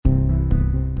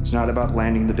It's not about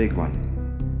landing the big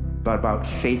one, but about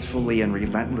faithfully and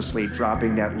relentlessly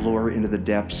dropping that lure into the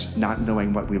depths, not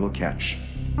knowing what we will catch.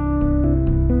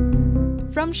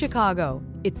 From Chicago,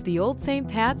 it's the Old St.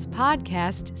 Pat's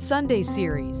Podcast Sunday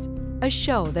Series, a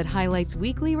show that highlights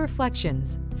weekly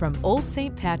reflections from Old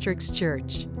St. Patrick's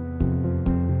Church.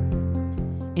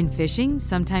 In fishing,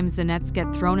 sometimes the nets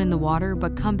get thrown in the water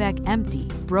but come back empty,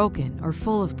 broken, or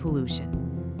full of pollution.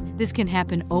 This can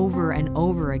happen over and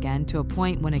over again to a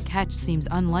point when a catch seems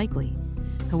unlikely.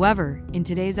 However, in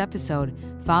today's episode,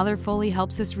 Father Foley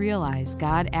helps us realize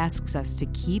God asks us to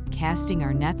keep casting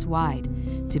our nets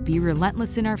wide, to be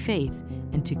relentless in our faith,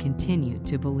 and to continue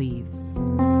to believe.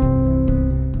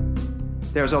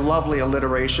 There's a lovely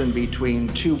alliteration between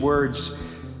two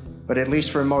words, but at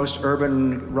least for most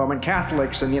urban Roman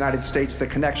Catholics in the United States, the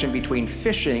connection between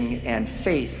fishing and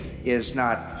faith is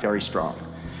not very strong.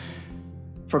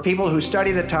 For people who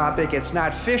study the topic, it's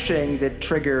not fishing that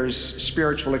triggers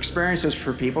spiritual experiences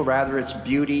for people. Rather, it's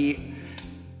beauty,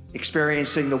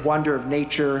 experiencing the wonder of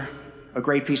nature, a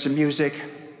great piece of music.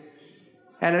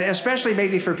 And especially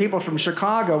maybe for people from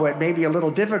Chicago, it may be a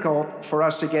little difficult for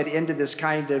us to get into this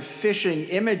kind of fishing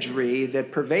imagery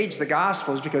that pervades the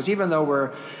Gospels, because even though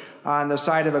we're on the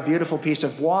side of a beautiful piece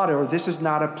of water, this is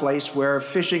not a place where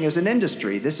fishing is an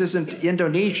industry. This isn't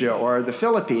Indonesia or the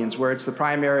Philippines, where it's the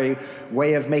primary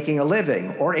way of making a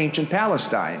living, or ancient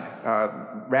Palestine.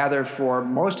 Rather, for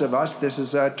most of us, this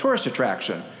is a tourist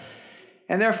attraction.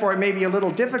 And therefore, it may be a little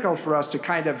difficult for us to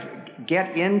kind of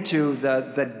get into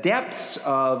the depths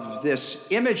of this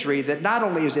imagery that not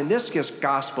only is in this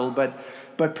gospel,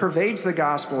 but pervades the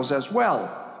Gospels as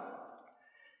well.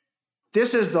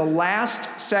 This is the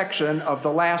last section of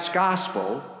the last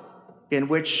gospel in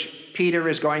which Peter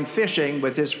is going fishing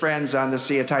with his friends on the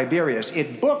Sea of Tiberias.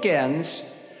 It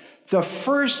bookends the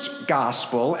first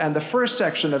gospel and the first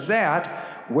section of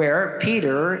that, where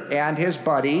Peter and his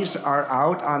buddies are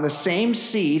out on the same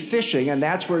sea fishing, and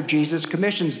that's where Jesus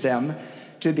commissions them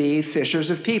to be fishers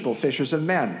of people, fishers of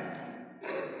men.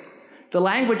 The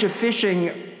language of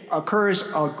fishing occurs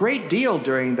a great deal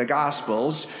during the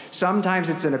Gospels. Sometimes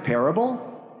it's in a parable.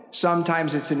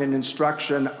 Sometimes it's in an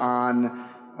instruction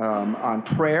on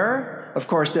prayer. Of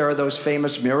course, there are those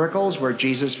famous miracles where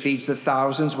Jesus feeds the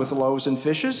thousands with loaves and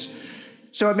fishes.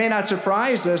 So it may not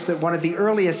surprise us that one of the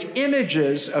earliest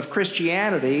images of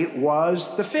Christianity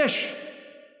was the fish.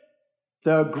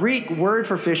 The Greek word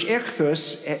for fish,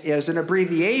 ichthus, is an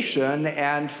abbreviation,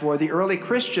 and for the early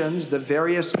Christians, the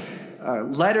various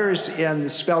letters in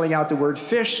spelling out the word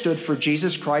fish stood for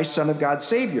Jesus Christ, Son of God,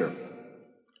 Savior.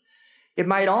 It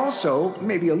might also,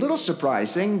 maybe a little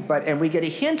surprising, and we get a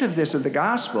hint of this in the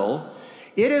gospel,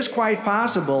 it is quite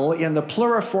possible in the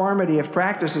pluriformity of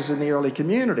practices in the early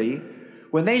community,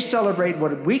 when they celebrate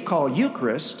what we call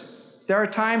Eucharist, there are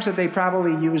times that they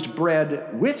probably used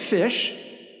bread with fish,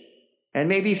 and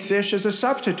maybe fish as a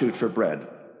substitute for bread.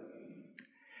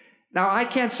 Now, I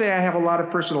can't say I have a lot of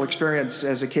personal experience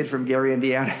as a kid from Gary,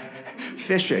 Indiana,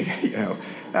 fishing,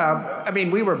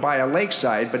 we were by a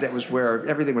lakeside, but it was where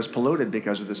everything was polluted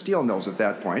because of the steel mills at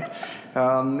that point.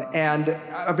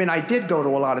 I did go to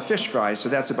a lot of fish fries, so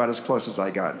that's about as close as I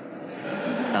got.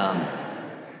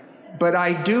 But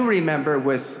I do remember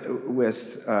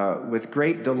with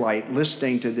great delight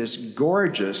listening to this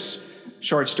gorgeous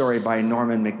short story by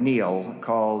Norman MacNeil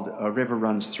called A River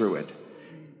Runs Through It.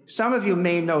 Some of you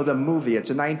may know the movie. It's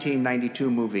a 1992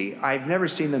 movie. I've never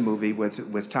seen the movie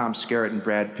with Tom Skerritt and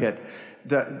Brad Pitt.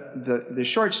 The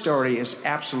short story is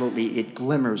absolutely, it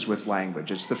glimmers with language.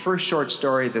 It's the first short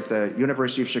story that the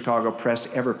University of Chicago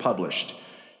Press ever published,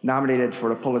 nominated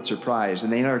for a Pulitzer Prize,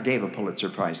 and they never gave a Pulitzer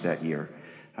Prize that year.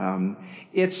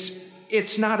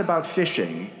 It's not about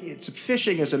fishing.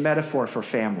 Fishing is a metaphor for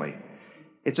family.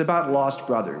 It's about lost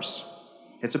brothers.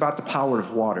 It's about the power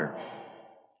of water.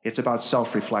 It's about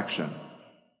self-reflection.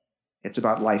 It's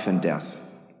about life and death.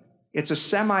 It's a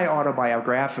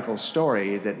semi-autobiographical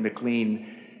story that MacLean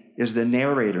is the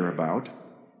narrator about,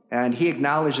 and he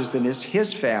acknowledges that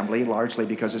his family, largely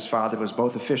because his father was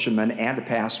both a fisherman and a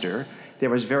pastor, there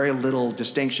was very little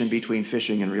distinction between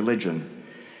fishing and religion.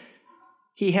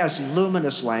 He has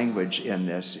luminous language in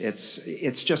this.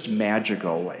 It's just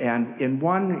magical. And in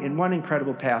one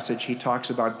incredible passage, he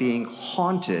talks about being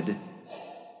haunted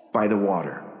by the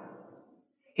water.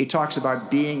 He talks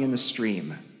about being in the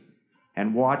stream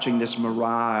and watching this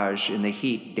mirage in the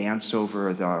heat dance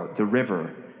over the river.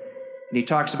 And he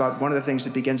talks about one of the things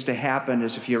that begins to happen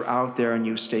is if you're out there and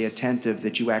you stay attentive,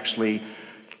 that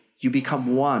you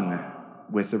become one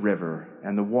with the river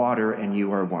and the water, and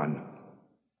you are one.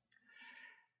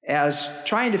 As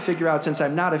trying to figure out, since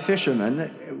I'm not a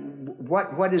fisherman,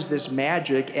 what is this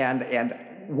magic and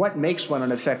what makes one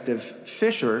an effective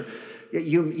fisher,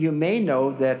 you may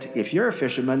know that if you're a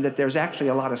fisherman, that there's actually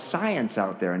a lot of science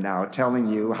out there now telling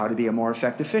you how to be a more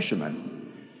effective fisherman.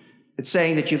 It's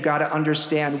saying that you've got to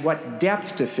understand what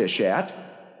depth to fish at,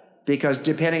 because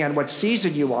depending on what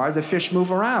season you are, the fish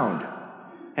move around.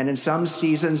 And in some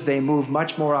seasons, they move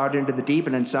much more out into the deep,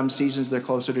 and in some seasons, they're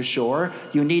closer to shore.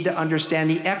 You need to understand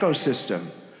the ecosystem.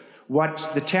 What's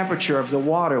the temperature of the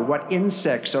water? What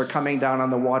insects are coming down on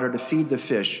the water to feed the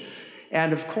fish?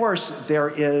 And of course, there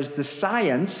is the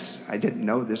science, I didn't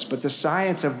know this, but the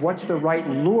science of what's the right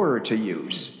lure to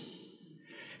use.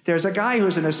 There's a guy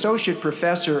who's an associate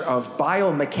professor of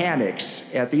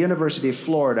biomechanics at the University of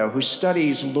Florida who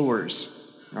studies lures,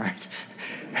 right?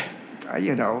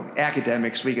 You know,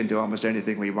 academics, we can do almost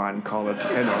anything we want and call it,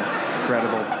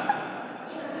 credible.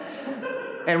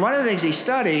 And one of the things he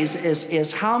studies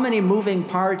is how many moving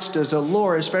parts does a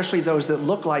lure, especially those that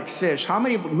look like fish, how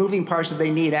many moving parts do they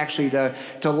need actually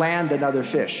to land another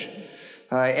fish?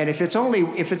 And if it's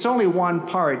only one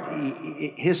part,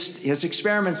 his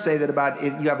experiments say that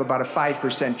you have about a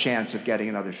 5% chance of getting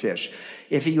another fish.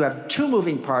 If you have 2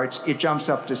 moving parts, it jumps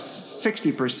up to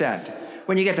 60%.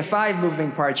 When you get to 5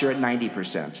 moving parts, you're at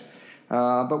 90%.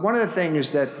 But one of the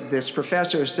things that this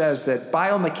professor says that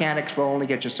biomechanics will only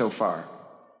get you so far.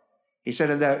 He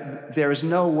said that there is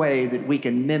no way that we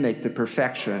can mimic the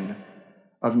perfection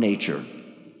of nature.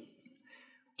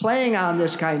 Playing on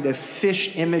this kind of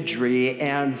fish imagery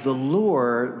and the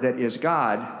lure that is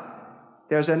God,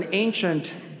 there's an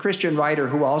ancient Christian writer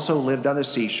who also lived on the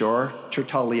seashore,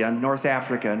 Tertullian, North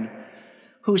African,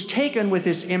 who's taken with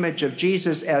this image of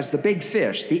Jesus as the big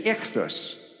fish, the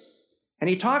ichthus. And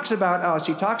he talks about us,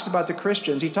 he talks about the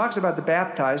Christians, he talks about the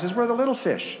baptized as we're the little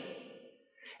fish.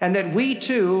 And that we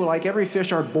too, like every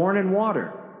fish, are born in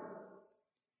water.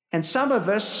 And some of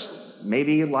us,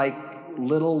 maybe like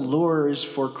little lures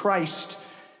for Christ,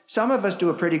 some of us do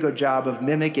a pretty good job of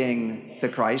mimicking the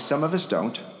Christ, some of us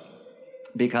don't.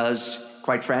 Because,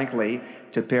 quite frankly,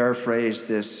 to paraphrase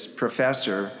this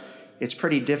professor, it's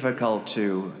pretty difficult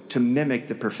to mimic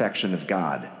the perfection of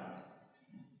God.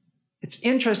 It's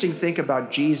interesting to think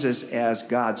about Jesus as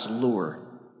God's lure.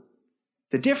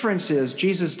 The difference is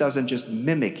Jesus doesn't just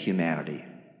mimic humanity.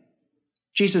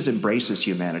 Jesus embraces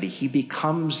humanity. He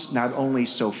becomes not only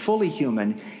so fully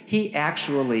human, he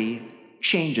actually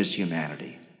changes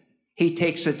humanity. He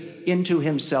takes it into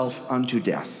himself unto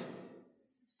death.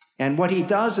 And what he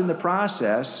does in the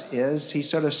process is he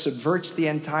sort of subverts the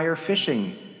entire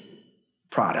fishing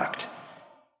product.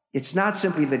 It's not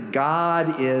simply that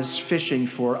God is fishing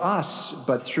for us,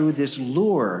 but through this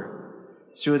lure,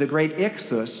 through the great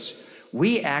ichthus,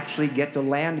 we actually get to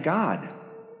land God.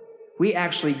 We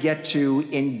actually get to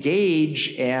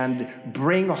engage and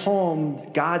bring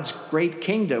home God's great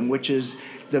kingdom, which is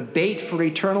the bait for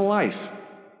eternal life.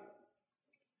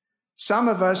 Some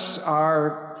of us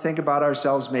think about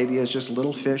ourselves maybe as just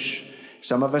little fish.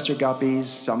 Some of us are guppies.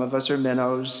 Some of us are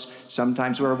minnows.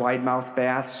 Sometimes we're wide-mouthed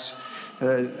baths.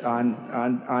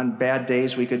 On bad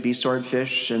days, we could be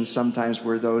swordfish, and sometimes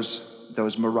we're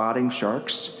those marauding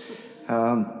sharks.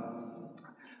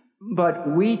 But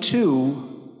we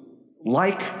too,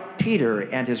 like Peter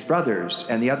and his brothers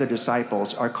and the other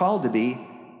disciples, are called to be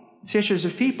fishers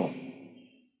of people.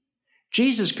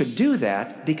 Jesus could do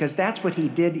that because that's what he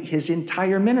did his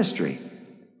entire ministry.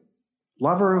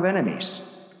 Lover of enemies,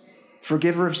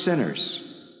 forgiver of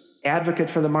sinners, advocate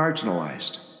for the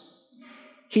marginalized.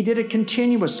 He did it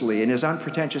continuously in his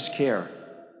unpretentious care,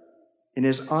 in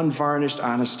his unvarnished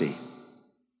honesty,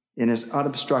 in his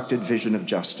unobstructed vision of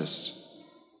justice.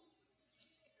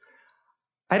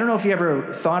 I don't know if you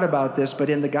ever thought about this, but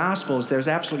in the Gospels, there's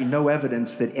absolutely no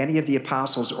evidence that any of the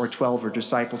apostles or 12 or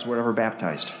disciples were ever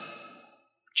baptized.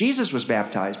 Jesus was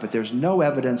baptized, but there's no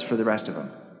evidence for the rest of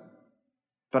them.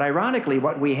 But ironically,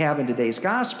 what we have in today's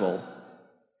Gospel,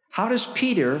 how does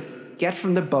Peter get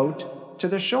from the boat to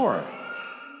the shore?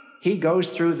 He goes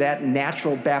through that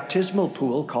natural baptismal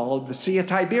pool called the Sea of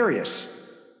Tiberias.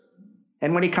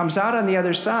 And when he comes out on the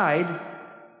other side,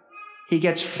 he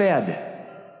gets fed.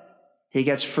 He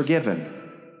gets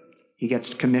forgiven. He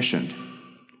gets commissioned.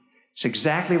 It's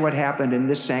exactly what happened in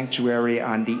this sanctuary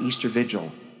on the Easter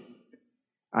Vigil.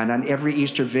 And on every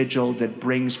Easter Vigil that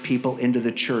brings people into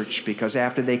the church, because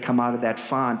after they come out of that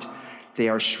font, they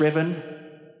are shriven,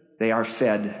 they are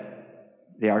fed,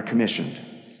 they are commissioned.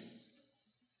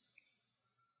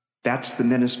 That's the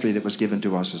ministry that was given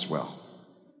to us as well.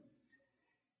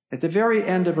 At the very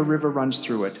end of A River Runs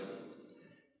Through It,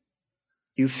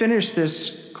 you finish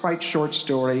this quite short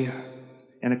story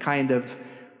in a kind of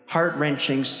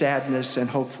heart-wrenching sadness and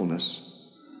hopefulness.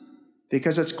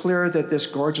 because it's clear that this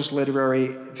gorgeous literary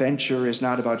venture is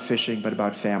not about fishing, but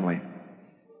about family.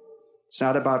 It's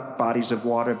not about bodies of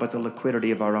water, but the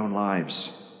liquidity of our own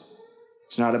lives.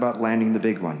 It's not about landing the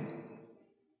big one,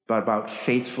 but about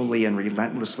faithfully and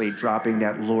relentlessly dropping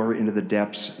that lure into the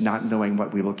depths, not knowing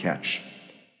what we will catch.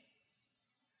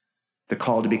 The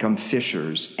call to become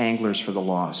fishers, anglers for the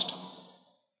lost,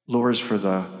 lures for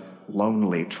the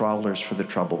lonely, trawlers for the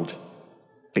troubled,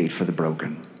 bait for the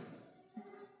broken.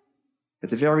 At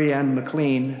the very end,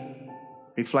 McLean,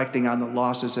 reflecting on the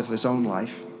losses of his own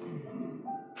life,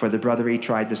 for the brother he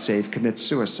tried to save commits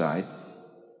suicide.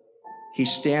 He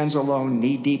stands alone,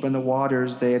 knee-deep in the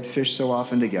waters they had fished so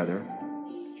often together.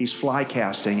 He's fly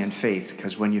casting in faith,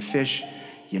 because when you fish,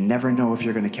 you never know if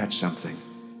you're going to catch something.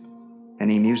 And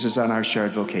he muses on our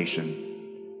shared vocation.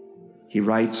 He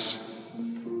writes,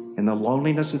 "In the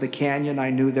loneliness of the canyon, I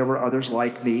knew there were others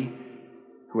like me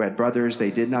who had brothers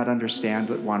they did not understand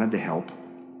but wanted to help.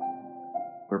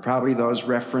 We're probably those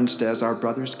referenced as our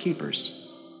brother's keepers,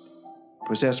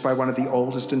 possessed by one of the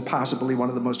oldest and possibly one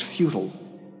of the most futile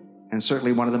and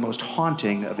certainly one of the most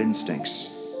haunting of instincts.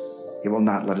 He will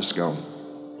not let us go."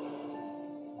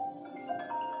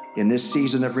 In this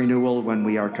season of renewal, when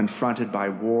we are confronted by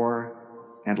war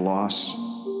and loss,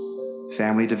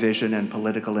 family division and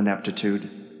political ineptitude,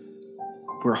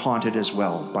 we're haunted as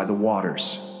well by the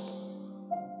waters,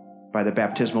 by the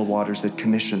baptismal waters that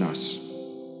commission us.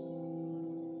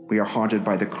 We are haunted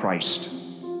by the Christ,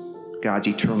 God's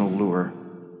eternal lure,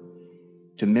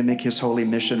 to mimic his holy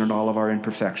mission in all of our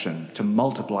imperfection, to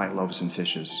multiply loaves and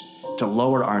fishes, to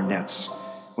lower our nets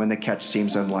when the catch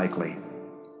seems unlikely,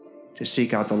 to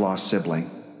seek out the lost sibling,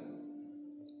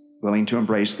 willing to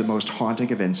embrace the most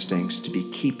haunting of instincts, to be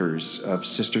keepers of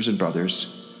sisters and brothers,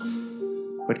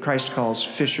 what Christ calls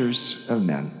fishers of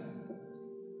men.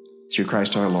 Through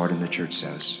Christ our Lord, and the church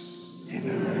says,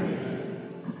 amen.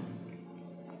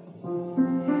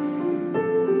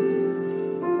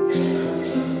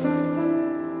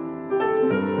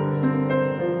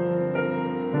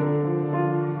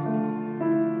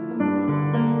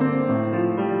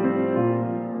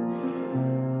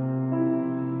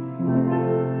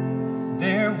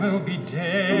 There will be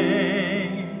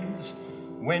days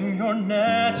when your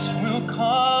nets will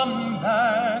come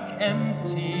back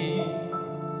empty,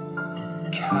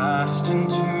 cast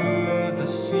into the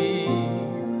sea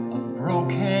of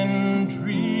broken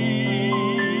dreams.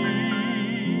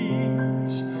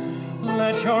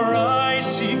 Let your eyes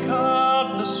seek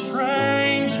out the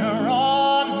stranger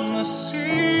on the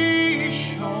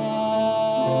seashore.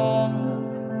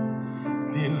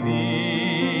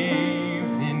 Believe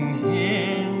in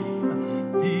him,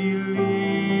 believe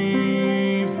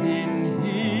in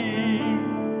him,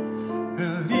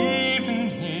 believe in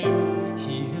him.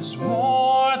 He is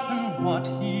more than what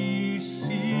he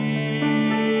seems.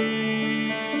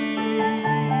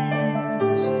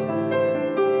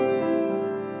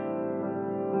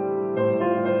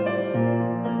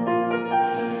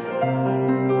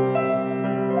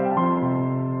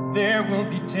 There will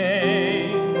be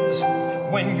days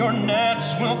when your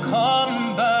nets will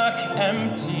come back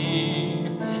empty,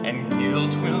 and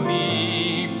guilt will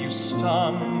leave you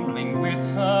stumbling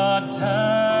with a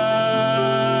damned.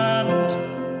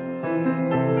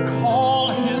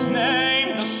 Call his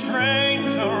name, the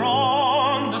stranger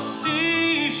on the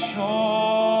seashore.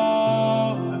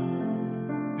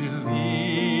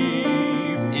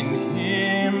 Believe in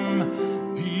him,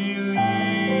 believe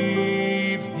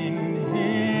in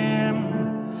him,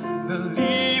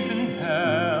 believe and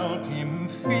help him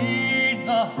feed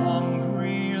the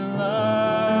hungry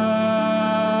lambs.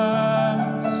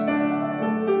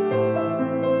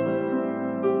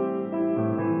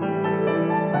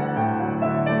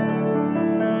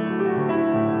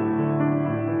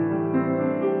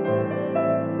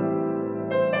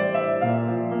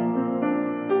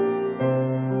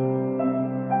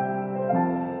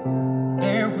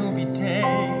 There will be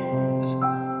days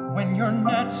when your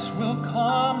nets will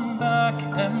come back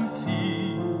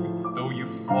empty, though you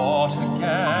fought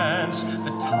against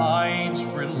the tide's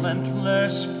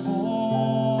relentless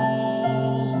pull.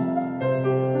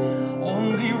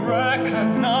 Only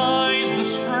recognize the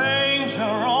stranger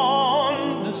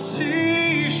on the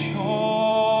seashore.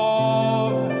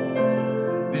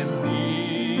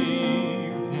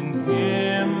 Believe in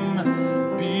him,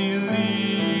 believe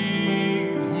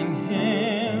in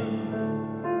him,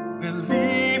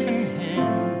 believe in him,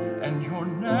 and your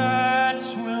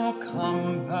nets will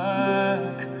come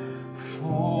back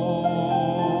full.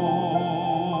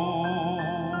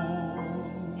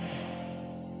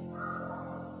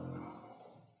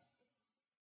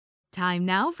 Time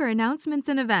now for announcements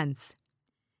and events.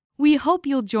 We hope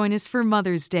you'll join us for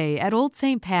Mother's Day at Old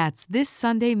St. Pat's this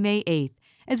Sunday, May 8th,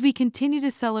 as we continue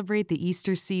to celebrate the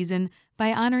Easter season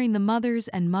by honoring the mothers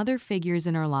and mother figures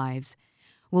in our lives.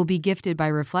 We'll be gifted by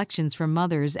reflections from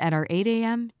mothers at our 8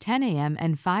 a.m., 10 a.m.,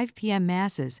 and 5 p.m.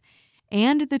 Masses,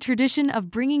 and the tradition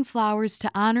of bringing flowers to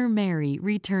honor Mary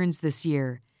returns this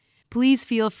year. Please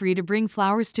feel free to bring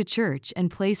flowers to church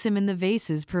and place them in the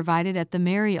vases provided at the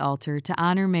Mary altar to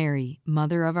honor Mary,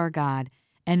 Mother of our God,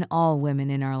 and all women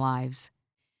in our lives.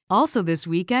 Also this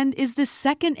weekend is the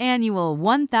second annual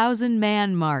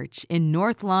 1,000-Man March in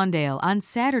North Lawndale on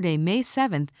Saturday, May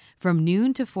 7th from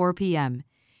noon to 4 p.m.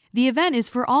 The event is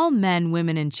for all men,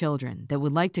 women, and children that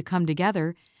would like to come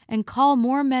together and call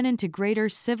more men into greater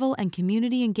civil and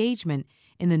community engagement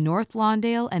in the North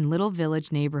Lawndale and Little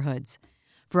Village neighborhoods.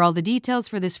 For all the details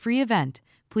for this free event,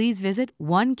 please visit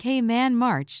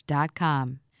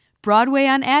 1kmanmarch.com. Broadway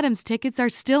on Adams tickets are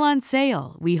still on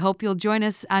sale. We hope you'll join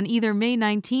us on either May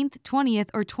 19th,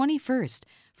 20th, or 21st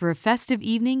for a festive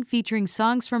evening featuring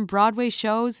songs from Broadway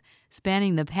shows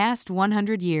spanning the past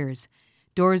 100 years.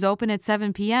 Doors open at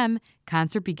 7 p.m.,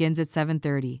 concert begins at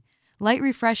 7:30. Light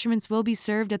refreshments will be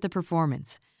served at the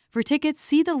performance. For tickets,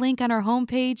 see the link on our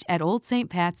homepage at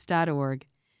oldstpats.org.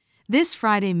 This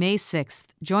Friday, May 6th,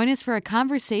 join us for a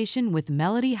conversation with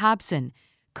Melody Hobson,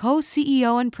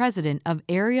 co-CEO and president of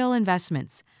Ariel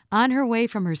Investments, on her way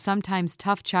from her sometimes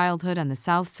tough childhood on the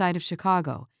south side of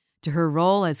Chicago to her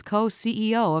role as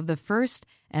co-CEO of the first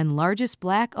and largest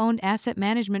Black-owned asset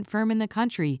management firm in the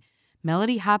country.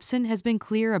 Melody Hobson has been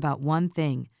clear about one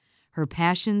thing: her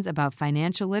passions about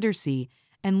financial literacy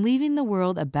and leaving the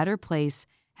world a better place,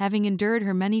 having endured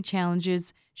her many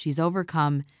challenges she's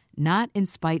overcome, not in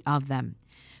spite of them.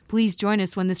 Please join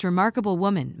us when this remarkable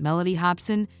woman, Melody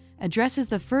Hobson, addresses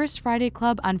the First Friday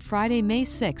Club on Friday, May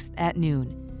 6th at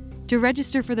noon. To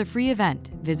register for the free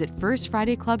event, visit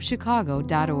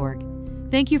firstfridayclubchicago.org.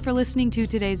 Thank you for listening to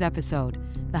today's episode.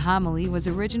 The homily was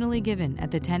originally given at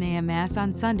the 10 a.m. Mass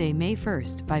on Sunday, May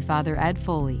 1st by Father Ed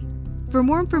Foley. For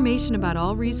more information about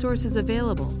all resources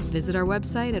available, visit our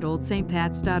website at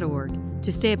oldstpats.org.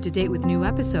 To stay up to date with new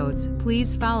episodes,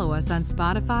 please follow us on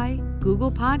Spotify,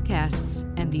 Google Podcasts,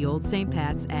 and the Old St.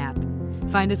 Pat's app.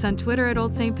 Find us on Twitter at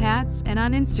Old St. Pat's and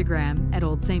on Instagram at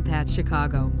Old St. Pat's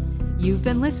Chicago. You've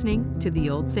been listening to the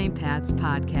Old St. Pat's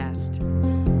podcast.